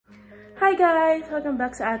Hi guys! Welcome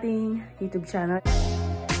back sa ating YouTube channel.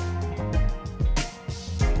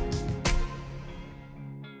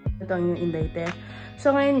 Ito yung Inday Tef.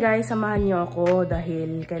 So ngayon guys, samahan niyo ako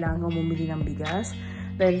dahil kailangan ko bumili ng bigas.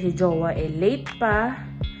 Dahil si Jowa late pa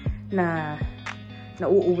na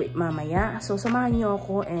uuwi mamaya. So samahan niyo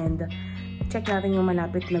ako and check natin yung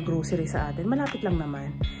malapit na grocery sa atin. Malapit lang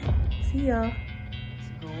naman. See ya!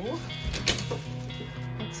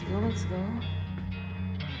 Let's go.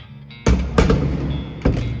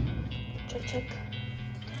 Check.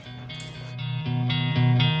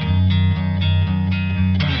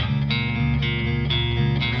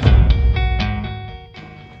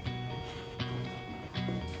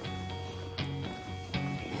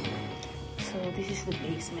 So this is the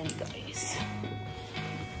basement, guys.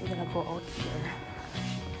 We're gonna go out here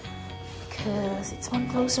because it's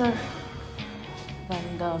one closer than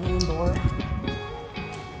the main door.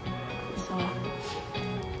 So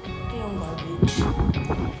ito yung garbage.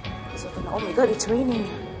 Oh my god, it's raining.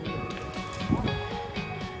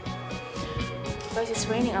 Guys, it's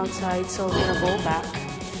raining outside, so we're gonna go back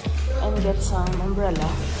and get some umbrella.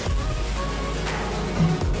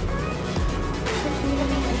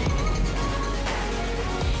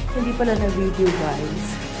 Hindi pala na video, guys.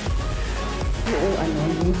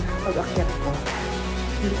 Yung pag-akyat ko.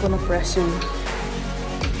 Hindi ko na-press yung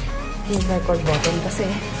record button kasi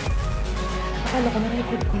akala ko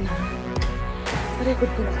na-record ko na.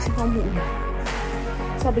 Record ko na kasi pamuulan.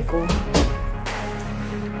 Sabi ko,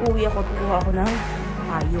 uwi ako at kuha ako ng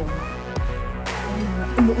payong.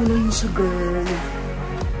 Umuulan siya, girl.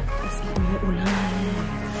 Kasi umuulan.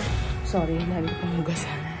 Sorry, dahil ko pang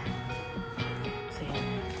hugasan. So yan.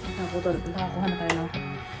 Nakakuha na tayo ng...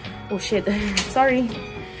 Oh shit. Sorry.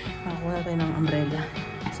 Nakakuha na tayo ng umbrella.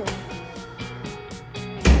 So,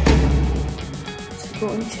 let's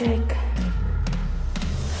go and check.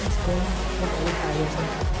 Let's go. Mag-uwi tayo. So,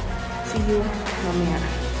 see you mamaya.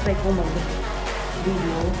 Try ko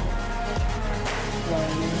mag-video while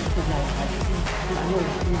naglalakad.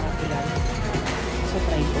 Mga pilar. So,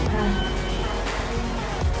 try ko, ha?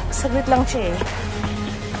 Saglit lang siya eh.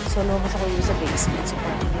 So, lumabas ako yung sa basement. So,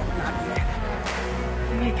 parang lang namin.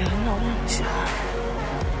 Oh my God, naulang siya.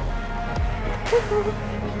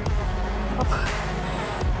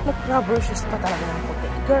 Nag-rubber shoes pa talaga ng puti.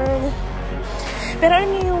 Girl. Pero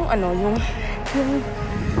ano yung yung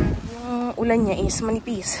ulan niya is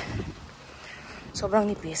manipis. Sobrang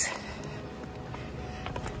nipis.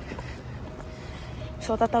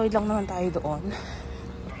 So tatawid lang naman tayo doon.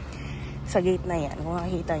 Sa gate na yan, kung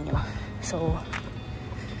makikita nyo. So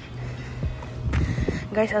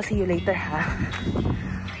guys, I'll see you later, ha.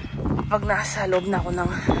 Pag nasa loob na ako ng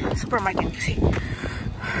supermarket kasi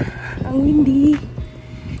ang windy.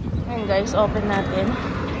 Ayan guys, open natin.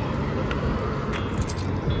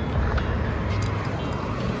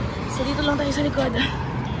 So, dito lang tayo sa likod.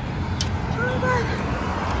 Oh my God!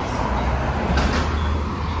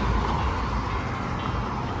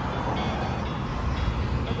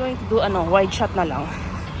 We're going to do, wide shot na lang.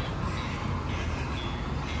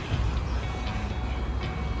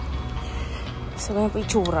 So, ganyan po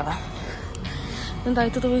itsura. Doon tayo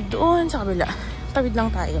tutawid doon sa kabila. Tawid lang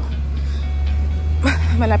tayo.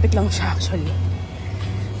 Malapit lang siya, actually.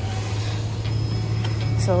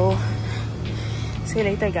 So, see you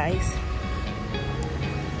later, guys.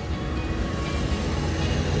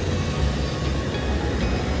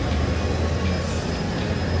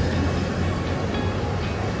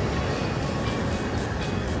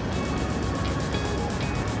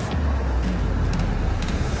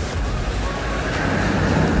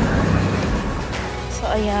 So,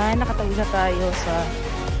 ayan, nakatawid na tayo sa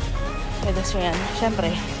pedestrian.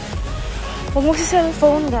 Siyempre, huwag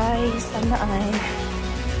magsi-cellphone, guys. Tandaan.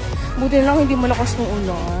 Buti lang hindi malakas ng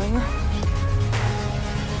ulan.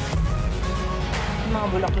 Mga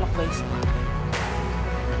bulaklak guys.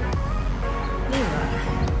 Diba?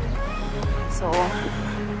 So,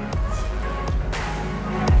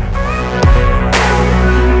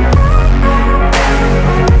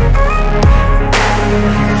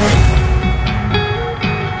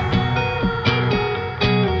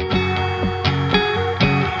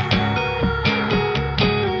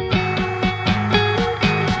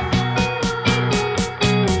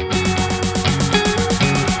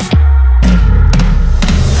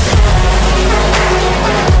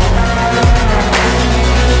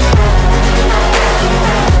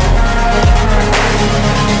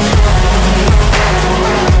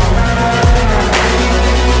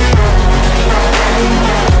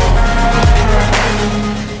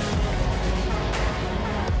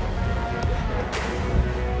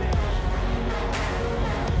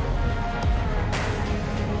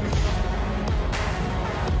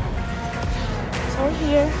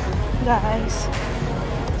 here, guys.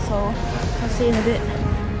 So, I'll see you in a bit.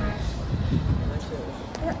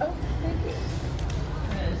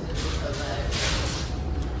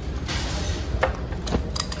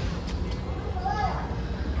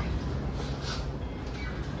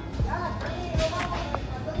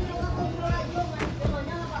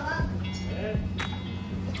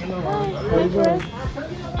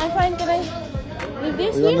 I'm fine. Can I leave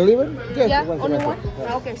this here? You want to leave it? Yes. Yeah, only one?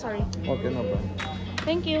 Ah, okay, sorry. Okay, no problem.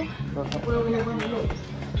 Thank you.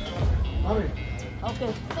 Okay,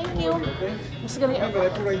 thank you. I'm just gonna get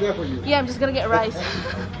right there for you. Yeah, I'm just gonna get rice.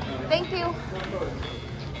 Thank you.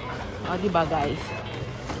 Oh, diba guys?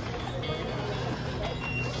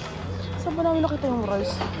 Saan ba namin nakita yung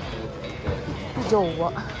rice?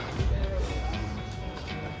 Jowa.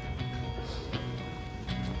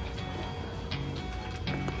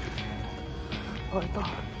 Oh, ito.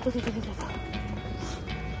 Ito.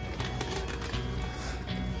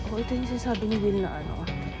 Oh, ito yung sinasabi ni Will na ano.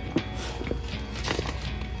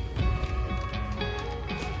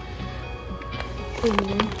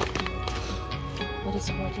 Premium. But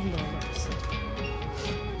it's $14.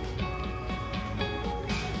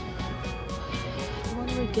 The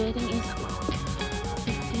one we're getting is about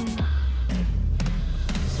 15.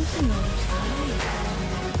 $16.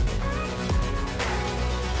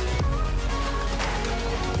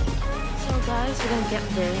 Guys, we're gonna get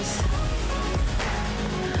this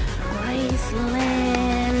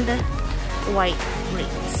Iceland white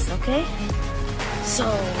grapes, okay?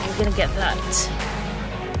 So we're gonna get that.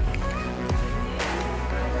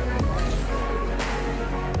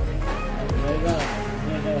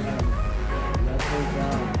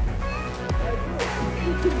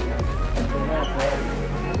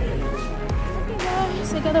 Okay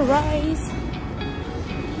guys, I got the rice.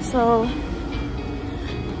 So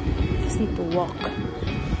need to walk.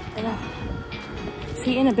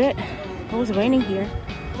 See you in a bit. It was raining here.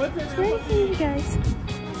 It's raining, guys.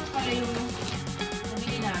 Pala yung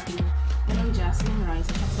nabili natin. Yung jasmine rice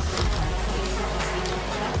at saka sa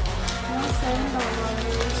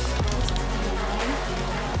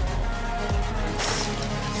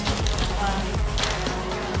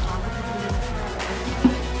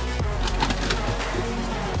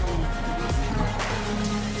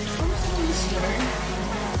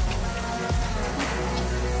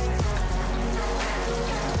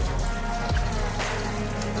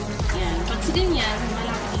kasi ganyan,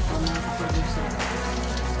 malaki dito nakaka-produce.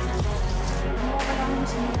 Kumuha ka lang yung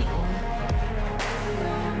smoothie ko.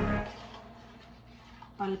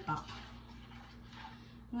 Palpak.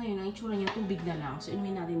 Ngayon, ang itsura niya, tubig na lang. So,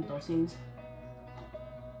 inumin natin to since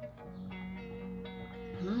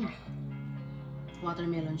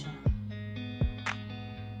watermelon siya.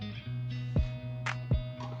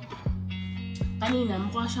 Kanina,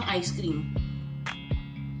 mukha siyang ice cream.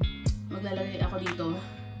 Maglalagay ako dito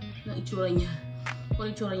ng itsura niya. Kung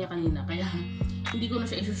itsura niya kanina. Kaya, hindi ko na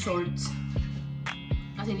siya isu-shorts.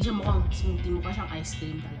 Kasi hindi siya mukhang smoothie. Mukha siyang ice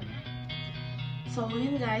cream talaga. So,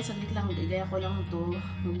 yun guys. Saglit lang. Igaya ko lang ito.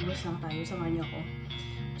 Maghugas lang tayo. Samahan niyo ako.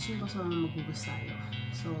 Kasi mas naman maghugas tayo.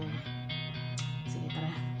 So, sige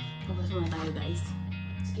tara. Maghugas muna tayo guys.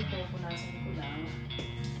 Sige po. Punasan ko lang.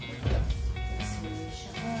 So,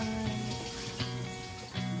 siya.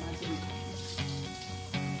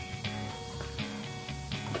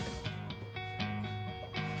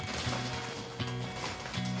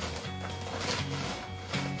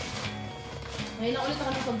 Ngayon lang ulit ako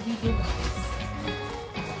nakapag-video guys.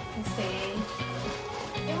 Kasi,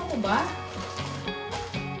 ewan ko ba?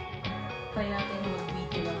 Try natin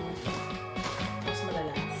mag-video lang. Mas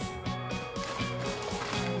malalas.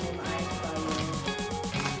 May maayos pa yung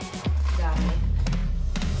gamit.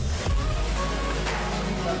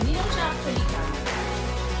 Hindi naman siya actually gamit.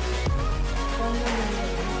 Kung ano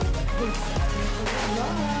yung sabi ko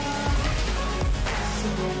lang.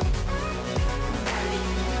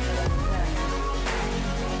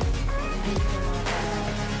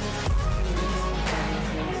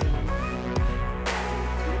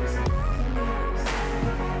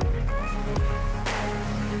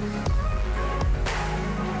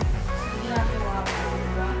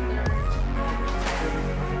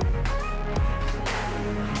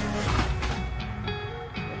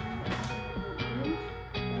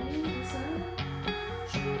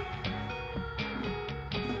 So,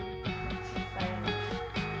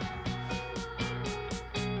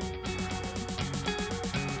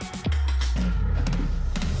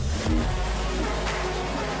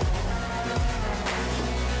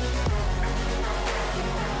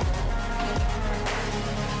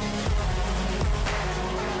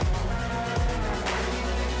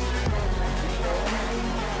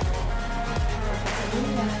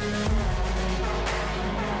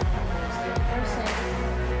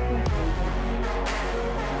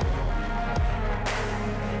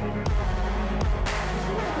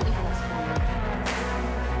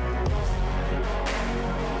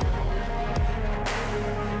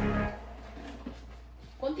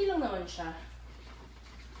 naman siya.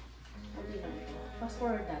 Okay lang ito. Fast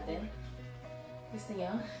forward natin. Gusto niyo?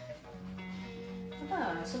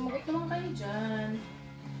 Aba, sumagot naman kayo dyan.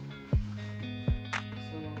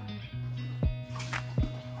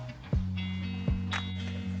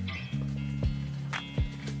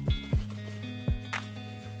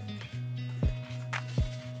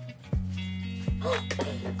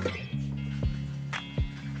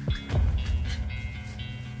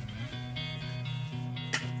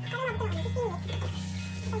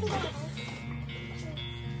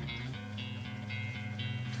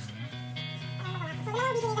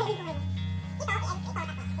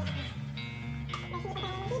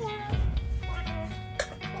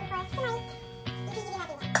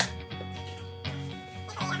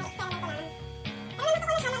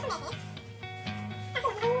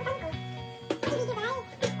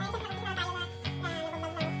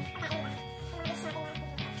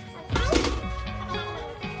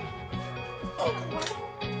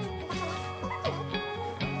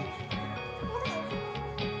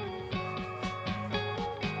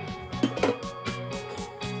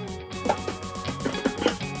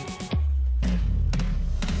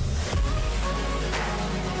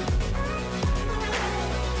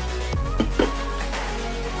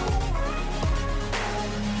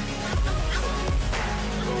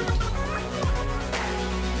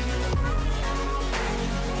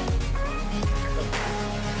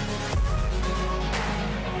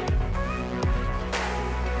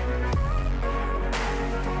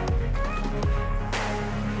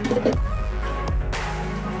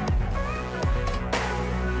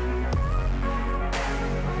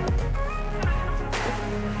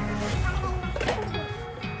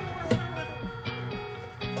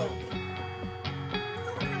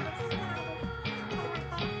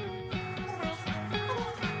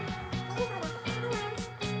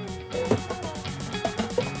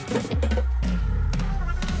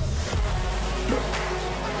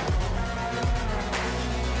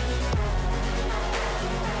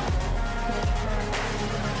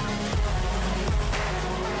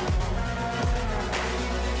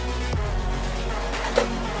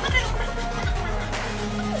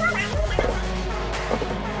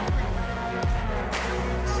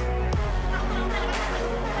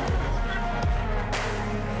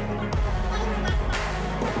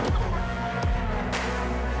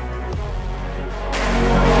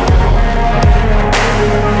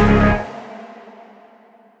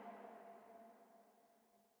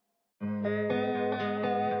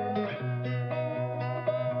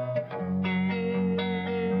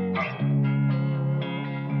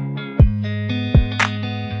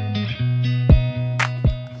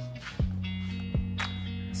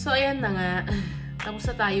 So, ayan na nga. Tapos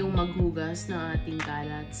na tayong maghugas ng ating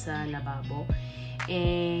kalat sa lababo.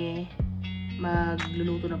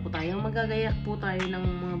 Magluluto na po tayo. Magagayak po tayo ng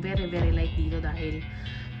mga very, very light dito dahil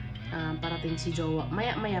parating si Jowa.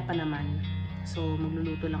 Maya-maya pa naman. So,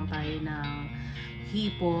 magluluto lang tayo ng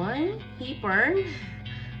hipon.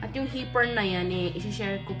 At yung hipon na yan,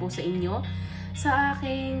 isi-share ko po sa inyo sa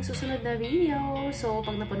aking susunod na video. So,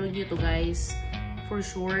 pag napanood nyo to guys, for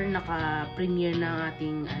sure, naka-premiere na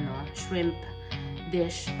ating shrimp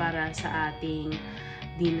dish para sa ating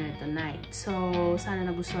dinner tonight. So, sana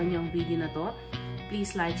nagustuhan niyo ang video na to.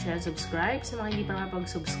 Please like, share, subscribe. Sa mga hindi pa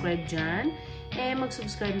nakapag-subscribe dyan,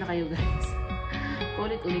 mag-subscribe na kayo guys.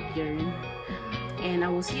 Ulit-ulit yun. And I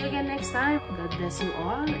will see you again next time. God bless you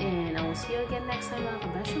all. And I will see you again next time mga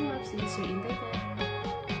kabasyo. This is your Inday Tef.